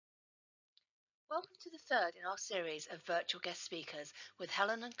Welcome to the third in our series of virtual guest speakers with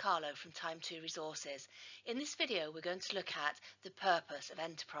Helen and Carlo from Time 2 Resources. In this video, we're going to look at the purpose of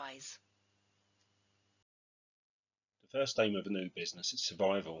enterprise. The first aim of a new business is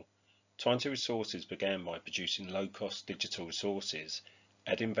survival. Time 2 Resources began by producing low-cost digital resources,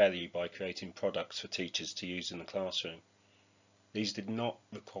 adding value by creating products for teachers to use in the classroom. These did not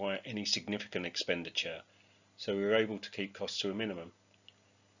require any significant expenditure, so we were able to keep costs to a minimum.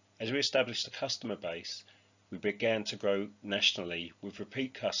 As we established a customer base, we began to grow nationally with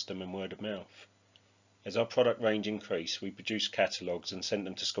repeat custom and word of mouth. As our product range increased, we produced catalogues and sent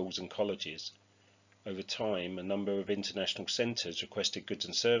them to schools and colleges. Over time, a number of international centres requested goods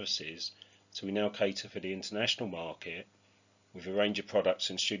and services, so we now cater for the international market with a range of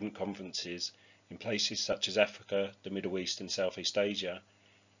products and student conferences in places such as Africa, the Middle East and Southeast Asia.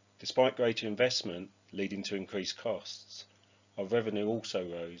 Despite greater investment leading to increased costs, our revenue also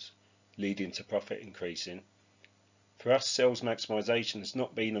rose, leading to profit increasing. For us, sales maximisation has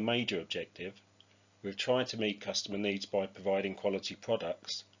not been a major objective. We've tried to meet customer needs by providing quality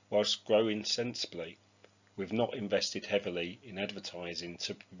products whilst growing sensibly. We've not invested heavily in advertising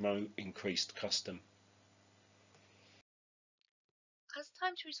to promote increased custom. As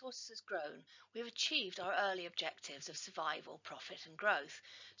Time 2 Resources has grown, we've achieved our early objectives of survival, profit and growth,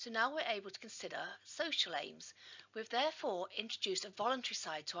 so now we're able to consider social aims. We've therefore introduced a voluntary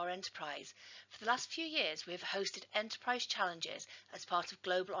side to our enterprise. For the last few years, we have hosted enterprise challenges as part of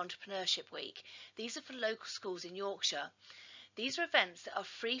Global Entrepreneurship Week. These are for local schools in Yorkshire. These are events that are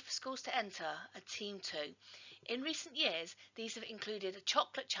free for schools to enter a team to. In recent years, these have included a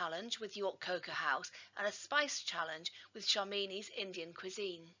chocolate challenge with York Cocoa House and a spice challenge with Sharmini's Indian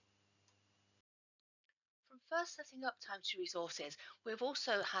cuisine. From first setting up Time 2 Resources, we've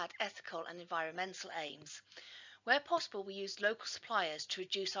also had ethical and environmental aims. Where possible, we use local suppliers to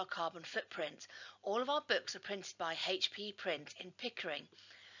reduce our carbon footprint. All of our books are printed by HP Print in Pickering.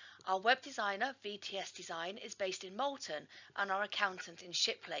 Our web designer, VTS Design, is based in Moulton and our accountant in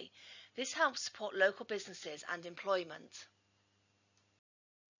Shipley. This helps support local businesses and employment.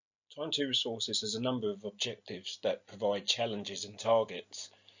 Time 2 Resources has a number of objectives that provide challenges and targets.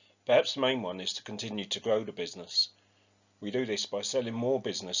 Perhaps the main one is to continue to grow the business. We do this by selling more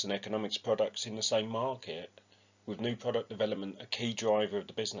business and economics products in the same market, with new product development a key driver of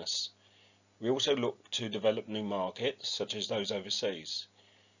the business. We also look to develop new markets, such as those overseas.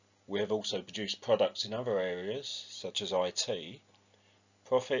 We have also produced products in other areas, such as IT.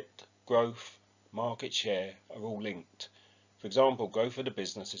 Profit, growth, market share are all linked. For example, growth of the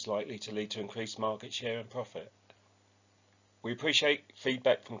business is likely to lead to increased market share and profit. We appreciate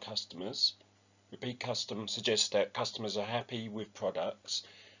feedback from customers. Repeat custom suggests that customers are happy with products,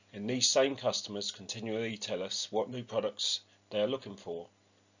 and these same customers continually tell us what new products they are looking for.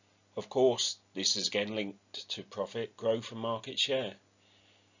 Of course, this is again linked to profit, growth and market share.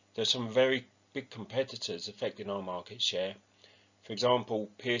 There are some very big competitors affecting our market share. For example,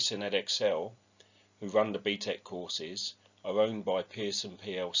 Pearson and Excel, who run the BTEC courses, are owned by Pearson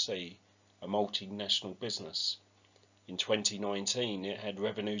plc, a multinational business. In 2019, it had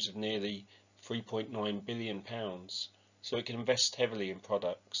revenues of nearly £3.9 billion, so it can invest heavily in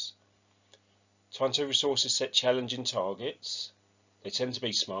products. Time 2 Resources set challenging targets. They tend to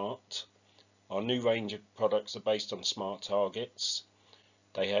be smart. Our new range of products are based on smart targets.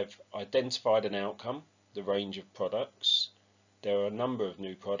 They have identified an outcome, the range of products. There are a number of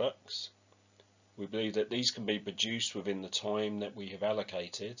new products. We believe that these can be produced within the time that we have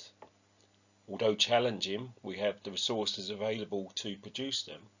allocated. Although challenging, we have the resources available to produce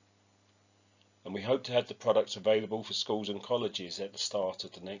them. And we hope to have the products available for schools and colleges at the start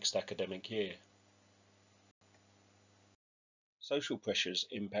of the next academic year. Social pressures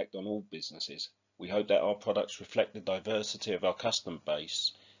impact on all businesses. We hope that our products reflect the diversity of our customer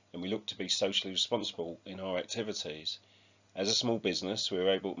base, and we look to be socially responsible in our activities. As a small business, we are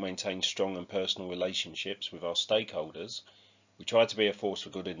able to maintain strong and personal relationships with our stakeholders. We try to be a force for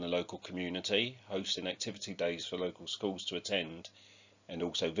good in the local community, hosting activity days for local schools to attend, and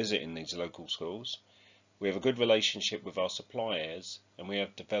also visiting these local schools. We have a good relationship with our suppliers, and we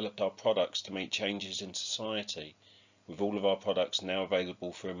have developed our products to meet changes in society, with all of our products now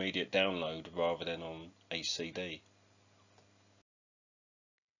available for immediate download rather than on a CD.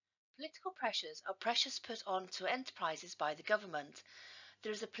 Political pressures are pressures put on to enterprises by the government.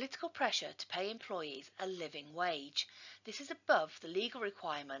 There is a political pressure to pay employees a living wage. This is above the legal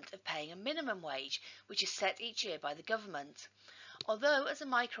requirement of paying a minimum wage, which is set each year by the government. Although as a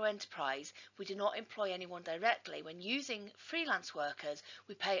micro-enterprise we do not employ anyone directly, when using freelance workers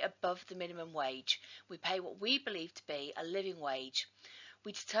we pay above the minimum wage. We pay what we believe to be a living wage.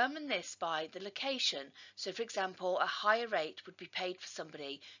 We determine this by the location. So, for example, a higher rate would be paid for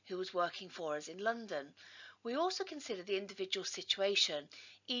somebody who was working for us in London. We also consider the individual situation,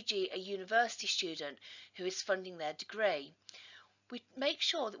 e.g. a university student who is funding their degree. We make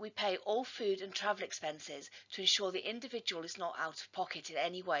sure that we pay all food and travel expenses to ensure the individual is not out of pocket in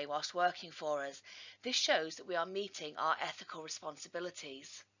any way whilst working for us. This shows that we are meeting our ethical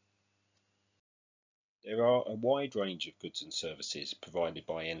responsibilities. There are a wide range of goods and services provided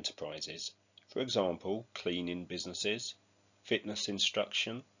by enterprises, for example, cleaning businesses, fitness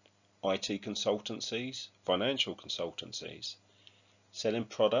instruction, IT consultancies, financial consultancies, selling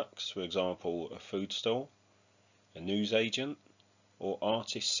products, for example, a food store, a news agent, or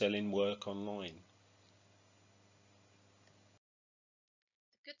artists selling work online.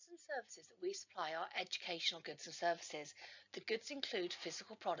 The goods and services that we supply are educational goods and services. The goods include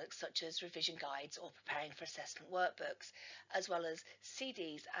physical products such as revision guides or preparing for assessment workbooks, as well as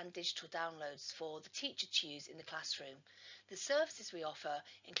CDs and digital downloads for the teacher to use in the classroom. The services we offer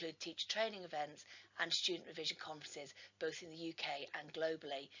include teacher training events and student revision conferences, both in the UK and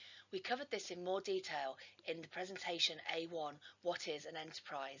globally. We covered this in more detail in the presentation A1, What is an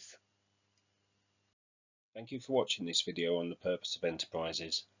Enterprise? Thank you for watching this video on the purpose of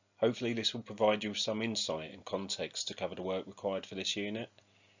enterprises. Hopefully this will provide you with some insight and context to cover the work required for this unit.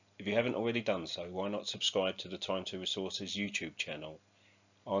 If you haven't already done so, why not subscribe to the Time to Resources YouTube channel.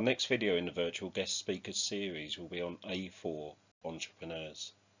 Our next video in the virtual guest speakers series will be on A4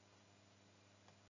 entrepreneurs.